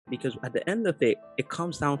Because at the end of it, it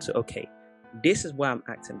comes down to, okay, this is why I'm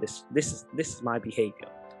acting this is my behavior.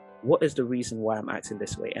 What is the reason why I'm acting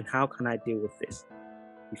this way, and how can I deal with this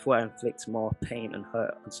before I inflict more pain and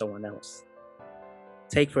hurt on someone else?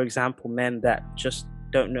 Take, for example, men that just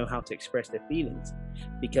don't know how to express their feelings.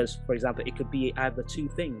 Because, for example, it could be either two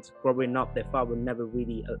things. Growing up, their father never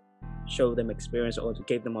really showed them experience or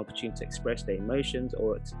gave them opportunity to express their emotions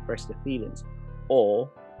or express their feelings.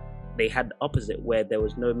 Or they had the opposite, where there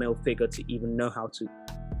was no male figure to even know how to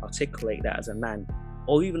articulate that as a man.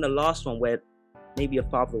 Or even the last one, where maybe a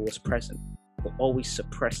father was present but always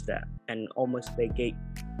suppressed that, and almost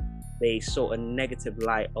they saw a negative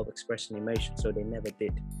light of expressing emotion, so they never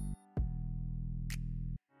did.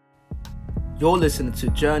 You're listening to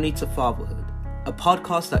Journey to Fatherhood, a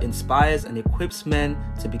podcast that inspires and equips men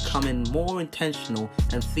to becoming more intentional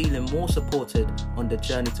and feeling more supported on the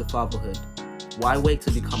journey to fatherhood. Why wait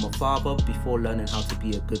to become a father before learning how to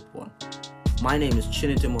be a good one? My name is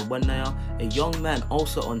Chinedum Owenaya, a young man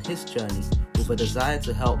also on his journey with a desire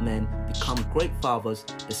to help men become great fathers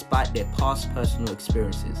despite their past personal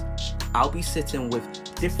experiences. I'll be sitting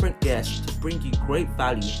with different guests to bring you great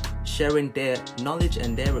value, sharing their knowledge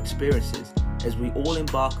and their experiences as we all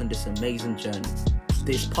embark on this amazing journey.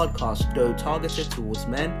 This podcast, though targeted towards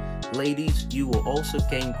men, ladies, you will also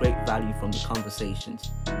gain great value from the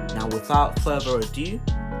conversations. Now, without further ado,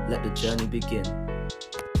 let the journey begin.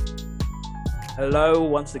 Hello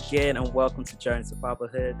once again, and welcome to Journey to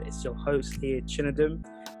Fatherhood. It's your host here, Chinedum,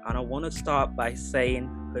 and I want to start by saying,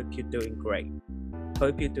 hope you're doing great.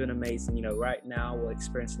 Hope you're doing amazing. Right now we're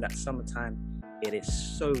experiencing that summertime. It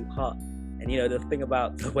is so hot, and the thing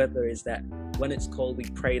about the weather is that when it's cold, we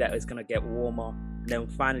pray that it's going to get warmer, and then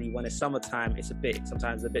finally when it's summertime, it's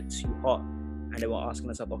sometimes a bit too hot, and then we're asking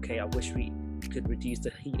ourselves, okay, I wish we could reduce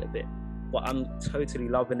the heat a bit. But I'm totally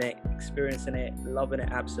loving it, experiencing it, loving it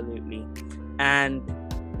absolutely. And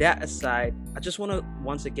that aside, I just want to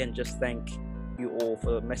once again just thank you all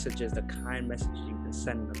for the messages, the kind messages you've been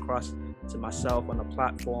sending across to myself on the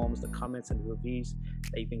platforms, the comments and the reviews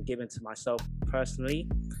that you've been giving to myself personally.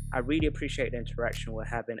 I really appreciate the interaction we're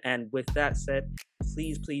having. And with that said,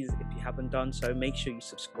 please, if you haven't done so, make sure you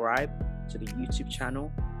subscribe to the YouTube channel.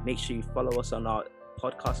 Make sure you follow us on our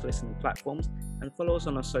podcast listening platforms and follow us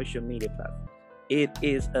on our social media platforms. It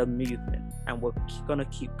is a movement, and we're going to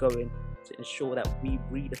keep going to ensure that we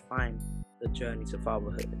redefine the journey to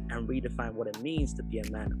fatherhood and redefine what it means to be a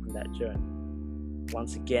man on that journey.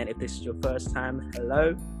 Once again, if this is your first time,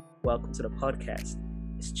 hello, welcome to the podcast.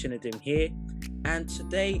 It's Chinedum here, and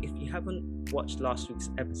today, if you haven't watched last week's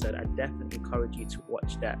episode, I definitely encourage you to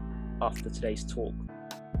watch that after today's talk,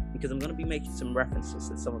 because I'm going to be making some references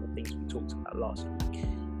to some of the things we talked about last week.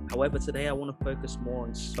 However, today I want to focus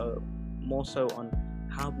more so on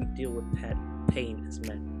how we deal with pain as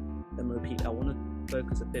men. Let me repeat, I want to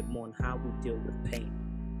focus a bit more on how we deal with pain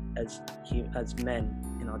as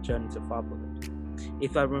men in our journey to fatherhood.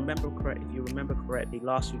 If you remember correctly,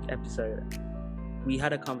 last week's episode, we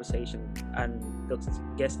had a conversation, and the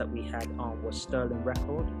guest that we had on was Sterling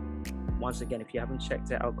Record. Once again, if you haven't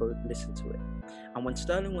checked it, I'll go listen to it. And when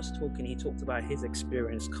Sterling was talking, he talked about his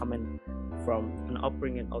experience coming from an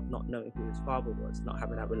upbringing of not knowing who his father was, not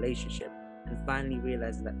having that relationship, and finally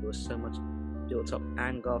realizing that there was so much built up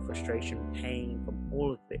anger, frustration, pain from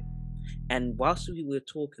all of it. And whilst we were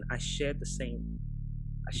talking, I shared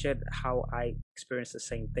how I experienced the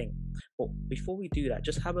same thing. But before we do that,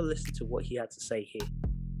 just have a listen to what he had to say here.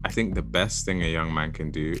 I think the best thing a young man can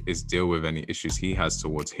do is deal with any issues he has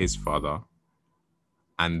towards his father.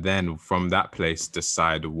 And then from that place,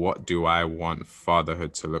 decide, what do I want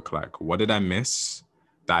fatherhood to look like? What did I miss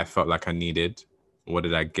that I felt like I needed? What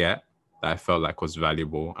did I get that I felt like was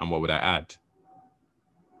valuable? And what would I add?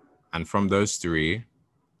 And from those three,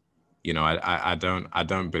 I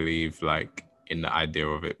don't believe like in the idea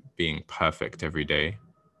of it being perfect every day,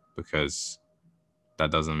 because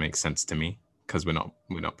that doesn't make sense to me, because we're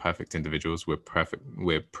not perfect individuals.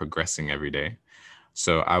 We're progressing every day.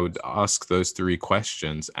 So I would ask those three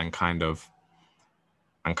questions and kind of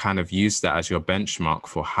use that as your benchmark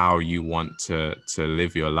for how you want to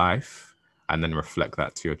live your life, and then reflect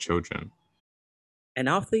that to your children. And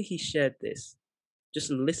after he shared this, just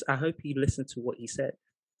listen. I hope you listened to what he said.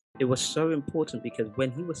 It was so important, because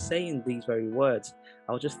when he was saying these very words,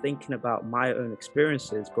 I was just thinking about my own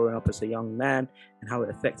experiences growing up as a young man and how it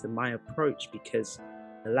affected my approach, because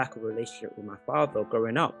the lack of relationship with my father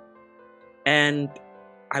growing up. And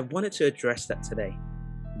I wanted to address that today,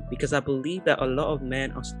 because I believe that a lot of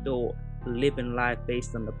men are still living life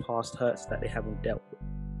based on the past hurts that they haven't dealt with.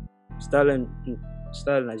 Sterling,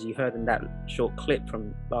 as you heard in that short clip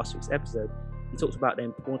from last week's episode, He talks about the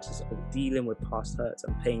importance of dealing with past hurts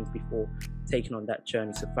and pains before taking on that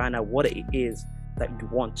journey to find out what it is that you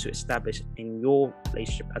want to establish in your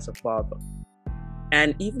relationship as a father.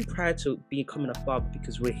 And even prior to becoming a father,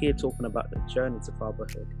 because we're here talking about the journey to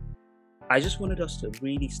fatherhood, I just wanted us to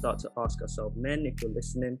really start to ask ourselves, men, if you're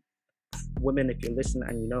listening, women, if you're listening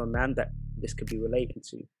and you know a man that this could be related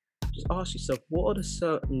to, just ask yourself, what are the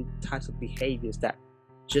certain types of behaviors that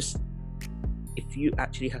just, if you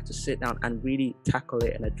actually have to sit down and really tackle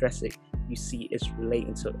it and address it, you see it's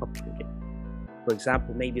relating to upbringing. For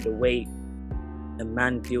example, maybe the way a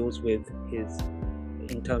man deals with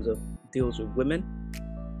deals with women.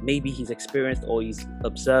 Maybe he's experienced or he's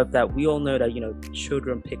observed that. We all know that,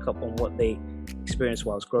 children pick up on what they experience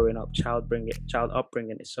whilst growing up. Child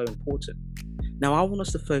upbringing is so important. Now, I want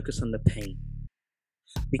us to focus on the pain,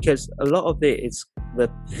 because a lot of it is the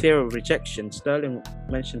fear of rejection. Sterling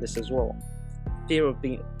mentioned this as well. Fear of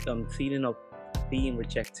feeling of being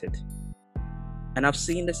rejected. And I've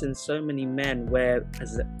seen this in so many men where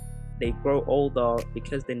as they grow older,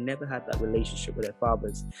 because they never had that relationship with their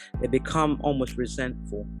fathers, they become almost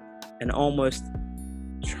resentful and almost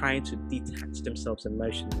trying to detach themselves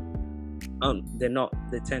emotionally.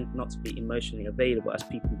 They tend not to be emotionally available, as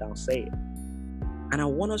people now say it. And I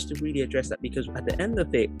want us to really address that, because at the end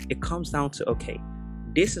of it, it comes down to, okay,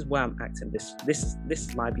 this is why I'm acting this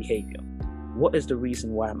is my behavior. What is the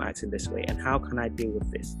reason why I'm acting this way, and how can I deal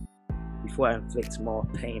with this before I inflict more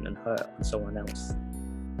pain and hurt on someone else?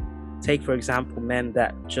 Take, for example, men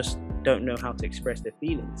that just don't know how to express their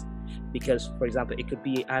feelings. Because, for example, it could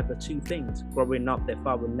be either two things. Growing up, their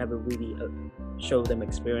father never really showed them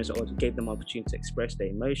experience or gave them opportunity to express their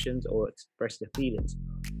emotions or express their feelings.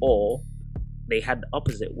 Or they had the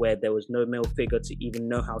opposite, where there was no male figure to even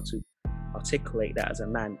know how to articulate that as a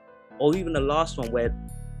man. Or even the last one, where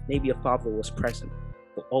maybe a father was present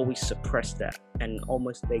but always suppressed that, and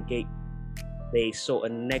almost they saw a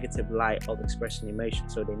negative light of expressing emotion,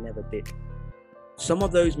 so they never did. Some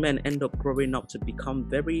of those men end up growing up to become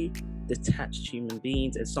very detached human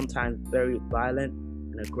beings, and sometimes very violent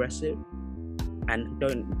and aggressive, and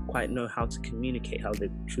don't quite know how to communicate how they're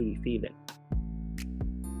truly feeling.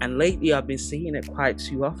 And lately I've been seeing it quite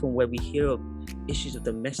too often, where we hear of issues of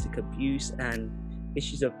domestic abuse and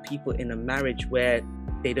issues of people in a marriage where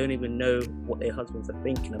they don't even know what their husbands are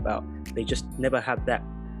thinking about. They just never have that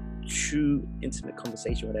true intimate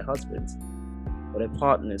conversation with their husbands or their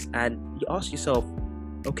partners. And you ask yourself,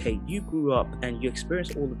 okay, you grew up and you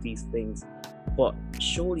experienced all of these things, but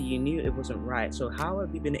surely you knew it wasn't right. So how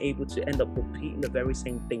have you been able to end up repeating the very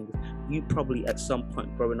same things you probably at some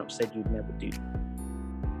point growing up said you'd never do?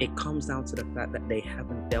 It comes down to the fact that they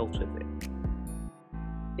haven't dealt with it.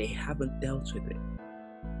 They haven't dealt with it.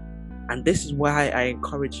 And this is why I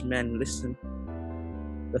encourage men, listen,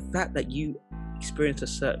 the fact that you experience a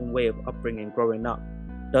certain way of upbringing growing up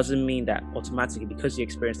doesn't mean that automatically, because you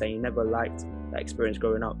experienced that you never liked that experience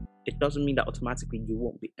growing up, it doesn't mean that automatically you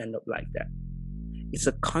won't end up like that. It's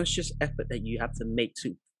a conscious effort that you have to make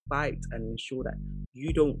to fight and ensure that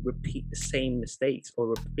you don't repeat the same mistakes or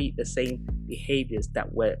repeat the same behaviors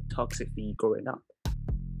that were toxic for you growing up.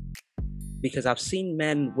 Because I've seen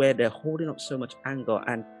men where they're holding up so much anger,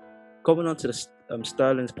 and going on to the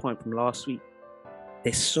Sterling's point from last week,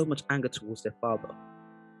 there's so much anger towards their father.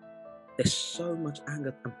 There's so much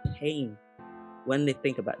anger and pain when they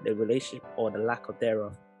think about their relationship or the lack of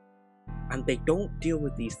thereof. And they don't deal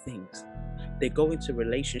with these things. They go into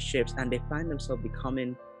relationships and they find themselves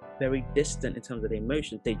becoming very distant in terms of their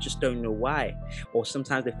emotions. They just don't know why. Or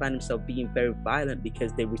sometimes they find themselves being very violent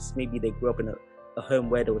because maybe they grew up in a home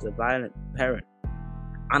where there was a violent parent.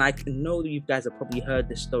 And I know that you guys have probably heard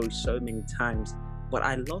this story so many times, but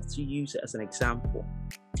I love to use it as an example.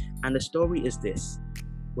 And the story is this.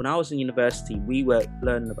 When I was in university, we were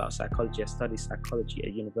learning about psychology. I studied psychology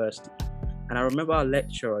at university. And I remember our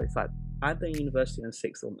lecturer, in fact, either in university in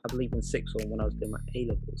sixth form, I believe in sixth form when I was doing my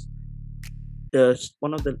A-levels,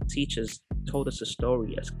 one of the teachers told us a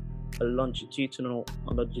story, a longitudinal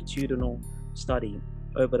study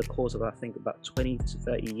over the course of, I think, about 20 to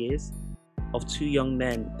 30 years of two young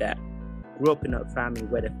men that grew up in a family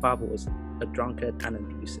where their father was a drunkard and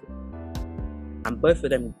abusive. And both of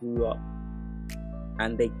them grew up,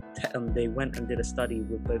 and they went and did a study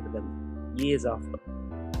with both of them years after.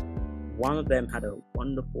 One of them had a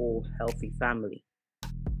wonderful, healthy family,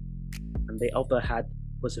 and the other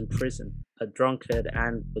was in prison, a drunkard,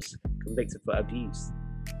 and was convicted for abuse.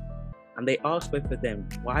 And they asked both of them,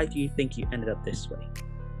 why do you think you ended up this way?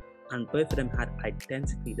 And both of them had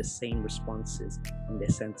identically the same responses in their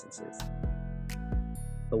sentences.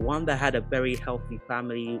 The one that had a very healthy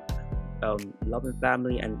family, loving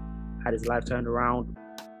family, and had his life turned around,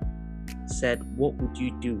 said, what would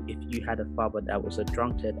you do if you had a father that was a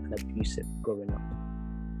drunkard and abusive growing up?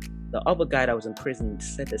 The other guy that was in prison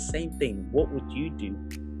said the same thing. What would you do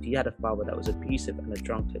if you had a father that was abusive and a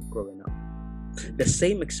drunkard growing up? The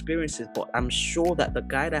same experiences, but I'm sure that the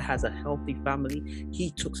guy that has a healthy family, he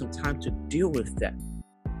took some time to deal with that.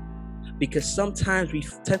 Because sometimes we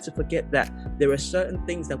tend to forget that there are certain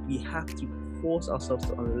things that we have to force ourselves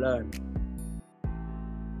to unlearn.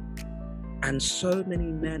 And so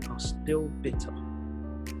many men are still bitter.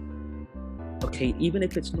 Okay, even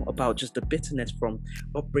if it's not about just the bitterness from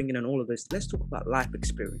upbringing and all of this, let's talk about life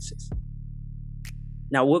experiences.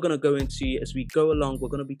 Now, we're going to go into, as we go along, we're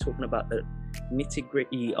going to be talking about the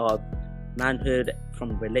nitty-gritty of manhood,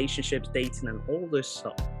 from relationships, dating, and all those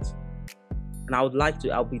stuff. And I'll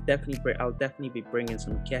definitely be bringing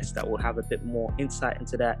some guests that will have a bit more insight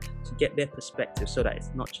into that to get their perspective, so that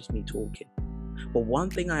it's not just me talking. But one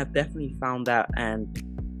thing I have definitely found out, and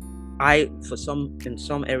in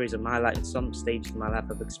some areas of my life, in some stages of my life,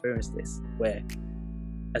 I've experienced this, where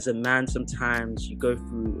as a man, sometimes you go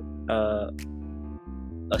through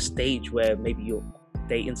a stage where maybe you're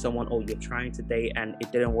dating someone or you're trying to date and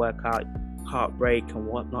it didn't work out, heartbreak and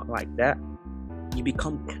whatnot like that. You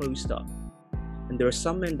become closed up. And there are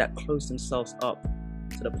some men that close themselves up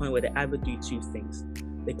to the point where they either do two things.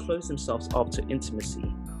 They close themselves up to intimacy,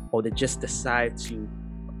 or they just decide to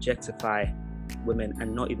objectify women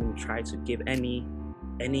and not even try to give any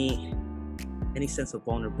sense of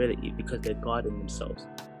vulnerability, because they're guarding themselves.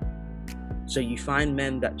 So you find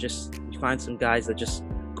some guys that just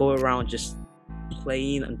go around just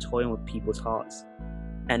playing and toying with people's hearts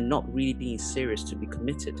and not really being serious to be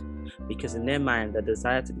committed, because in their mind the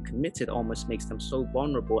desire to be committed almost makes them so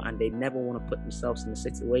vulnerable, and they never want to put themselves in a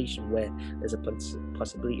situation where there's a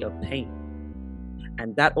possibility of pain.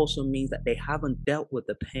 And that also means that they haven't dealt with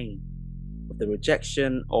the pain of the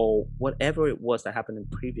rejection or whatever it was that happened in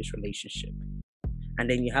previous relationship. And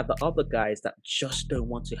then you have the other guys that just don't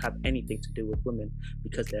want to have anything to do with women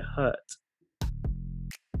because they're hurt.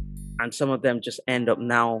 And some of them just end up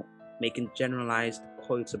now making generalized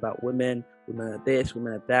quotes about women are this,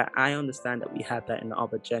 women are that. I understand that we have that in the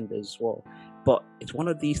other gender as well. But it's one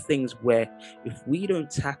of these things where if we don't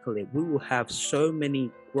tackle it, we will have so many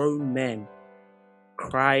grown men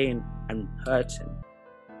crying and hurting,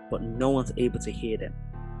 but no one's able to hear them,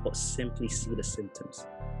 but simply see the symptoms.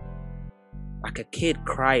 Like a kid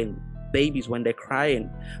crying, babies when they're crying,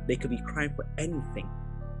 they could be crying for anything.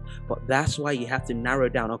 But that's why you have to narrow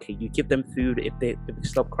down. Okay, you give them food. If they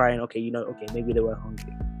stop crying, okay, maybe they were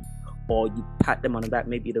hungry. Or you pat them on the back,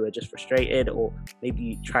 maybe they were just frustrated. Or maybe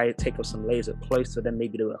you try to take off some layers of clothes to them,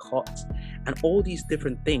 maybe they were hot. And all these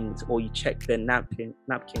different things. Or you check their napkins,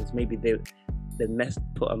 maybe they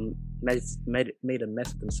made a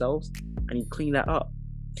mess of themselves, and you clean that up.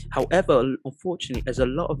 However, unfortunately, there's a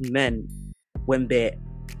lot of men, when they're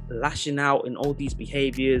lashing out in all these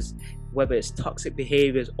behaviors, whether it's toxic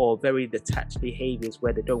behaviors or very detached behaviors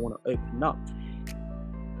where they don't want to open up,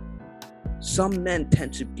 some men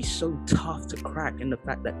tend to be so tough to crack in the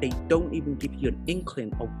fact that they don't even give you an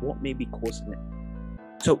inkling of what may be causing it.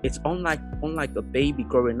 So it's unlike a baby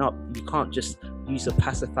growing up. You can't just use a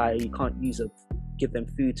pacifier, you can't give them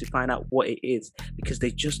food to find out what it is, because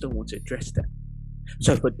they just don't want to address that.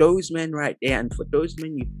 So for those men right there, and for those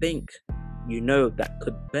men you think that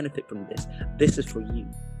could benefit from this is for you.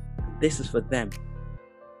 This is for them.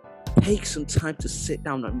 Take some time to sit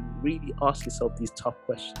down and really ask yourself these tough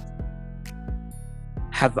questions.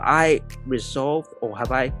 Have I resolved, or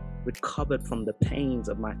have I recovered from the pains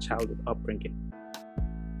of my childhood upbringing?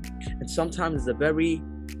 And sometimes it's a very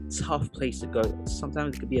tough place to go.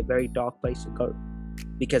 Sometimes it could be a very dark place to go,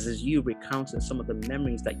 because as you recounting some of the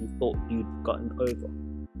memories that you thought you'd gotten over.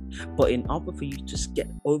 But in order for you to just get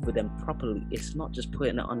over them properly, it's not just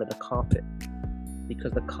putting it under the carpet.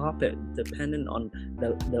 Because the carpet, depending on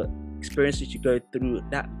the experiences you go through,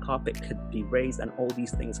 that carpet could be raised and all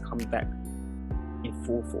these things come back in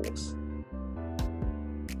full force.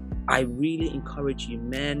 I really encourage you,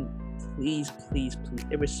 men, please,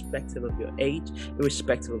 irrespective of your age,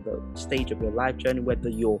 irrespective of the stage of your life journey, whether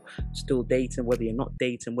you're still dating, whether you're not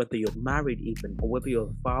dating, whether you're married even, or whether you're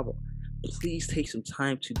a father, please take some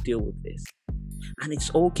time to deal with this. And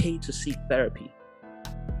it's okay to seek therapy.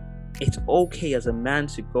 It's okay as a man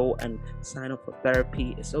to go and sign up for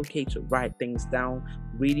therapy. It's okay to write things down,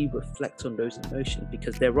 really reflect on those emotions,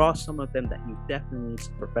 because there are some of them that you definitely need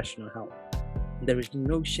some professional help. There is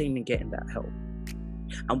no shame in getting that help.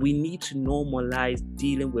 And we need to normalize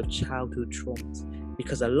dealing with childhood traumas,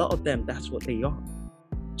 because a lot of them, that's what they are.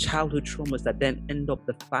 childhood traumas that then end up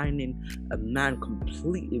defining a man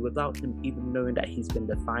completely without him even knowing that he's been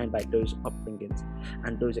defined by those upbringings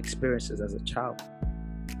and those experiences as a child.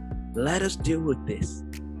 Let us deal with this,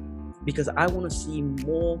 because I want to see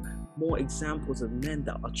more examples of men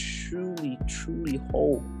that are truly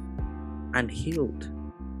whole and healed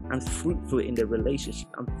and fruitful in their relationship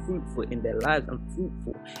and fruitful in their lives and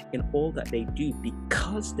fruitful in all that they do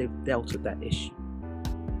because they've dealt with that issue.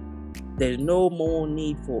 There's no more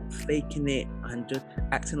need for faking it and just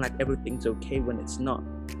acting like everything's okay when it's not.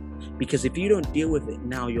 Because if you don't deal with it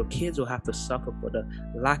now, your kids will have to suffer for the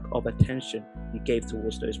lack of attention you gave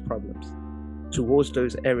towards those problems, towards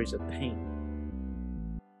those areas of pain.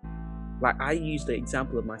 Like, I use the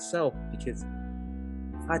example of myself because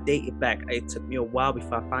if I dated back, it took me a while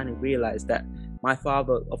before I finally realized that my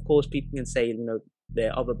father, of course, people can say,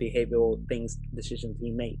 there are other behavioral things, decisions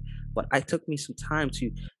he made, but it took me some time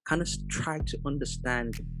to kind of try to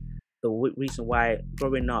understand the reason why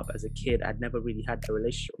growing up as a kid, I'd never really had a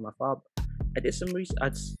relationship with my father. I did some research, I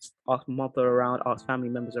asked my mother around, asked family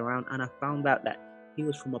members around, and I found out that he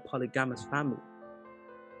was from a polygamous family.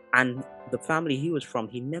 And the family he was from,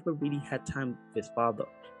 he never really had time with his father.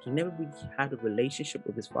 He never really had a relationship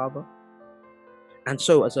with his father. And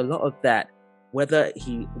so as a lot of that, whether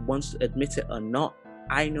he wants to admit it or not,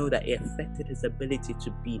 I know that it affected his ability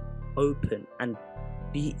to be open and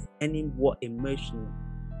be anywhat emotional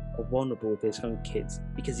or vulnerable with his own kids,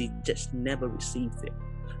 because he just never received it.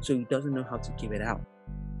 So he doesn't know how to give it out.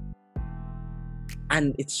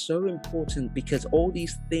 And it's so important because all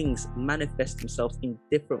these things manifest themselves in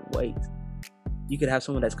different ways. You could have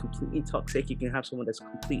someone that's completely toxic. You can have someone that's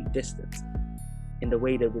completely distant in the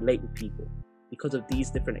way they relate with people because of these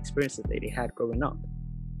different experiences that they had growing up.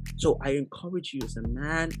 So I encourage you as a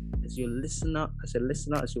man, as a listener,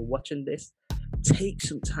 as you're watching this, take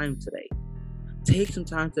some time today. Take some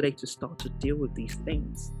time today to start to deal with these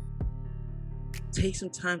things. Take some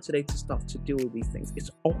time today to start to deal with these things. It's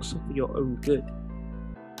also for your own good.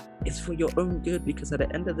 It's for your own good, because at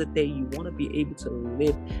the end of the day, you want to be able to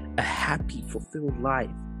live a happy, fulfilled life.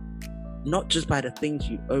 Not just by the things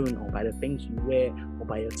you own or by the things you wear or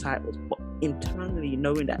by your titles, but internally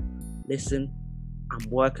knowing that, listen, I'm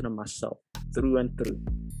working on myself through and through.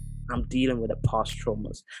 I'm dealing with the past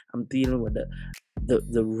traumas. I'm dealing with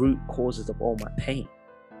the root causes of all my pain.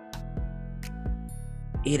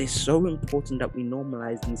 It is so important that we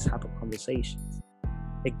normalize these type of conversations.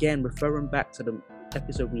 Again, referring back to the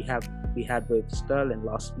episode we had with Sterling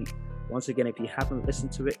last week. Once again, if you haven't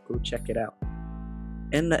listened to it, go check it out.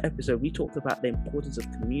 In the episode, we talked about the importance of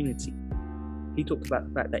community. He talked about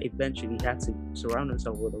the fact that eventually he had to surround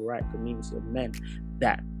himself with the right community of men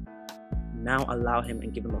that now allow him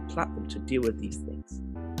and give him a platform to deal with these things.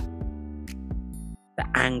 The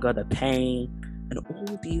anger, the pain, and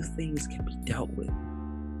all these things can be dealt with.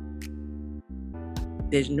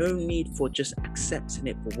 There's no need for just accepting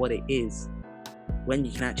it for what it is, when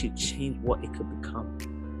you can actually change what it could become.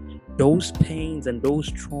 Those pains and those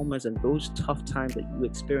traumas and those tough times that you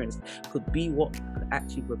experienced could be what could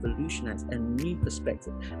actually revolutionize a new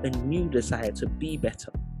perspective, a new desire to be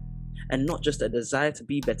better. And not just a desire to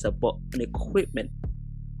be better, but an equipment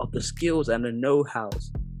of the skills and the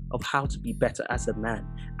know-hows of how to be better as a man,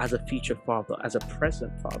 as a future father, as a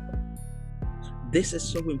present father. This is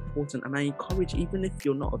so important, and I encourage, even if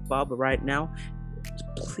you're not a father right now,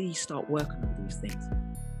 please start working on these things.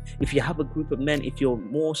 If you have a group of men, if you're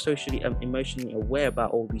more socially and emotionally aware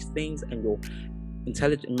about all these things, and you're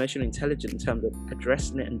emotionally intelligent in terms of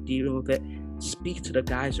addressing it and dealing with it, speak to the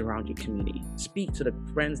guys around your community. Speak to the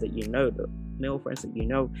friends that you know, the male friends that you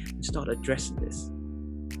know, and start addressing this.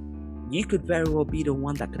 You could very well be the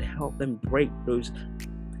one that could help them break those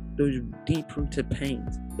deep-rooted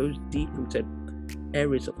pains, those deep-rooted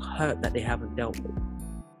areas of hurt that they haven't dealt with.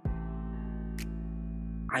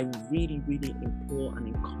 I really, really implore and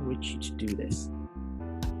encourage you to do this.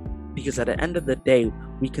 Because at the end of the day,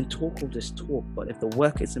 we can talk all this talk, but if the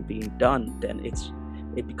work isn't being done, then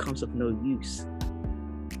it becomes of no use.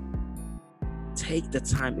 Take the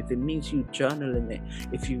time. If it means you journaling it,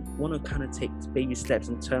 if you want to kind of take baby steps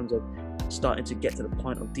in terms of starting to get to the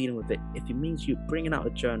point of dealing with it, if it means you bringing out a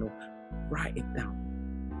journal, write it down.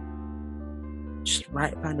 Just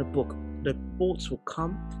find a book. The thoughts will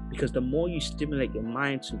come, because the more you stimulate your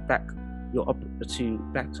mind back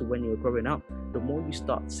to when you were growing up, the more you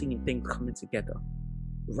start seeing things coming together.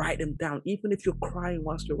 Write them down. Even if you're crying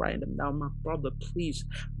whilst you're writing them down, my brother, please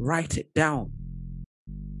write it down.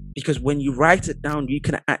 Because when you write it down, you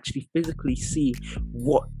can actually physically see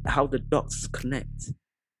how the dots connect.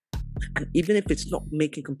 And even if it's not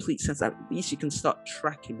making complete sense, at least you can start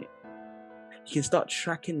tracking it. You can start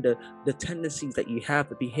tracking the tendencies that you have,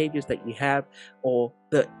 the behaviors that you have, or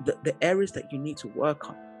the areas that you need to work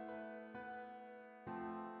on.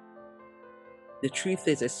 The truth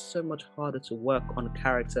is, it's so much harder to work on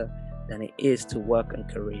character than it is to work on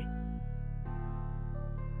career.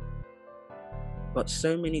 But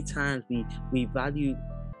so many times we value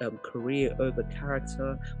career over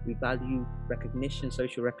character. We value recognition,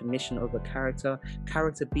 social recognition over character.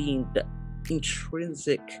 Character being the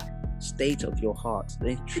intrinsic state of your heart, the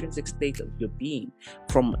intrinsic state of your being,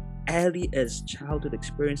 from early as childhood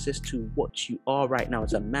experiences to what you are right now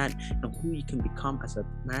as a man and who you can become as a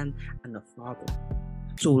man and a father.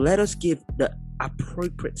 So let us give the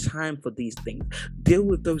appropriate time for these things. Deal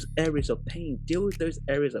with those areas of pain, deal with those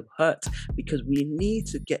areas of hurt, because we need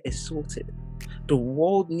to get it sorted. The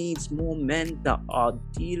world needs more men that are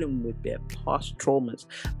dealing with their past traumas,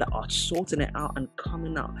 that are sorting it out and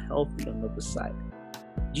coming out healthy on the other side.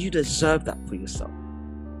 You deserve that for yourself.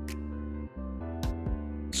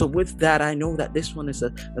 So with that, I know that this one is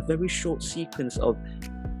a very short sequence of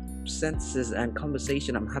sentences and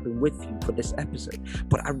conversation I'm having with you for this episode,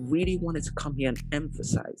 but I really wanted to come here and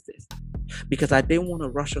emphasize this, because I didn't want to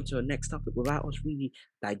rush onto the next topic without us really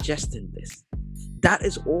digesting this. That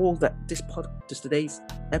is all that today's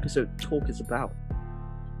episode talk is about.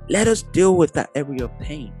 Let us deal with that area of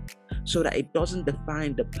pain so that it doesn't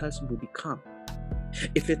define the person we become.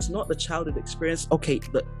 If it's not the childhood experience, okay,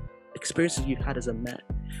 the experiences you've had as a man,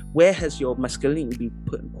 where has your masculinity been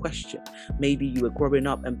put in question? Maybe you were growing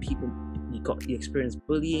up and you experienced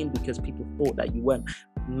bullying because people thought that you weren't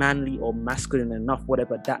manly or masculine enough,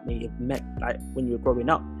 whatever that may have meant, like when you were growing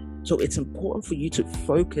up. So it's important for you to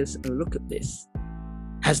focus and look at this.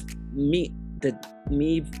 Has me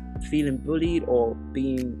feeling bullied or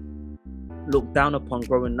being looked down upon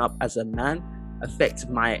growing up as a man affect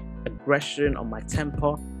my aggression or my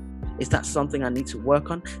temper? Is that something I need to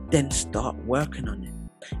work on? Then start working on it.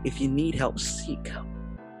 If you need help, seek help.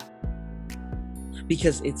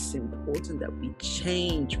 Because it's important that we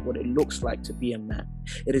change what it looks like to be a man.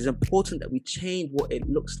 It is important that we change what it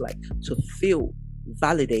looks like to feel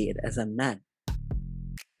validated as a man.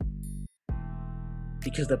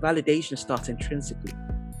 Because the validation starts intrinsically,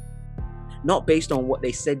 not based on what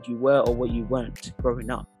they said you were or what you weren't growing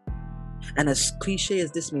up. And as cliche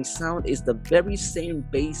as this may sound, is the very same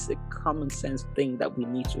basic common sense thing that we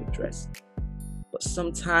need to address. But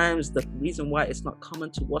sometimes the reason why it's not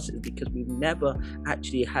common to us is because we've never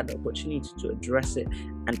actually had the opportunity to address it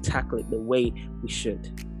and tackle it the way we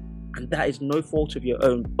should. And that is no fault of your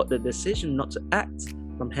own, but the decision not to act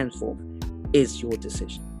from henceforth is your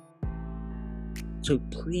decision. So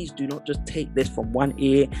please do not just take this from one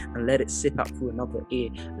ear and let it sip out through another ear.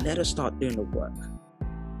 Let us start doing the work.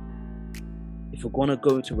 If you're gonna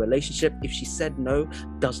go into a relationship, if she said no,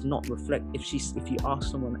 does not reflect. If you ask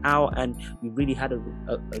someone out and you really had a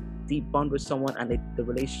deep bond with someone and the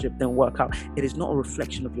relationship didn't work out, it is not a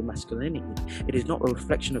reflection of your masculinity. It is not a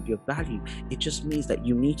reflection of your value. It just means that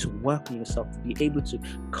you need to work on yourself to be able to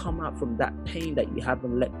come out from that pain that you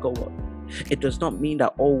haven't let go of. It does not mean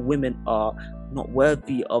that all women are not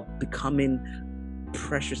worthy of becoming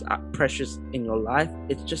precious in your life.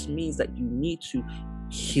 It just means that you need to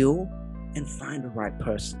heal and find the right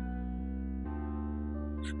person.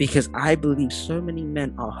 Because I believe so many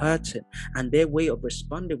men are hurting, and their way of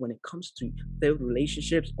responding when it comes to failed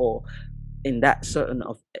relationships or in that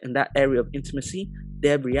area of intimacy,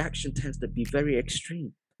 their reaction tends to be very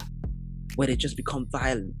extreme, where they just become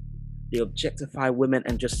violent. They objectify women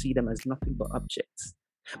and just see them as nothing but objects.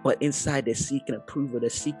 But inside they're seeking approval. They're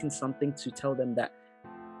seeking something to tell them that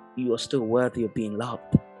you are still worthy of being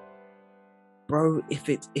loved. Bro, if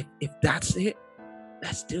that's it,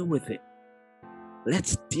 let's deal with it.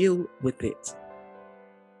 Let's deal with it.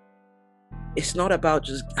 It's not about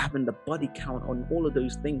just having the body count on all of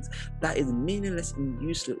those things. That is meaningless and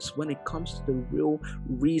useless when it comes to the real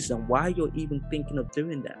reason why you're even thinking of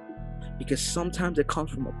doing that. Because sometimes it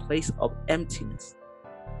comes from a place of emptiness.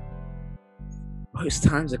 Most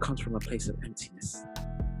times it comes from a place of emptiness.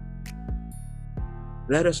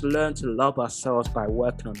 Let us learn to love ourselves by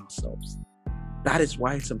working on ourselves. That is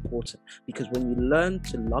why it's important, because when you learn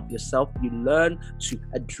to love yourself, you learn to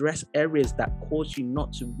address areas that cause you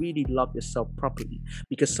not to really love yourself properly.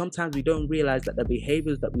 Because sometimes we don't realize that the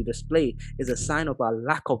behaviors that we display is a sign of our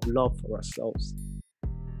lack of love for ourselves.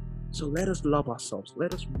 So let us love ourselves.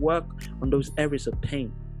 Let us work on those areas of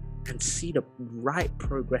pain and see the right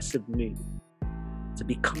progressive move to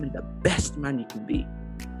becoming the best man you can be.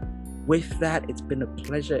 With that, it's been a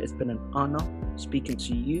pleasure. It's been an honor speaking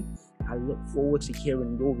to you. I look forward to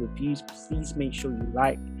hearing your reviews. Please make sure you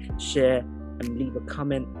like, share, and leave a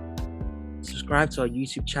comment. subscribe to our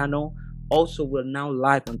YouTube channel. Also, we're now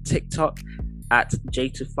live on TikTok at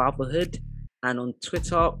J2Fatherhood, and on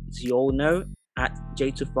Twitter, as you all know, at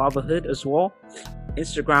J2Fatherhood as well.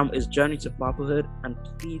 Instagram is Journey to Fatherhood, and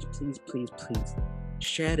please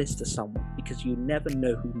share this to someone, because you never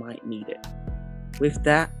know who might need it. With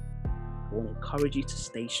that, I want to encourage you to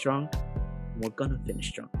stay strong, and we're gonna finish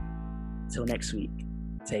strong. Till next week,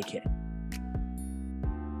 take care.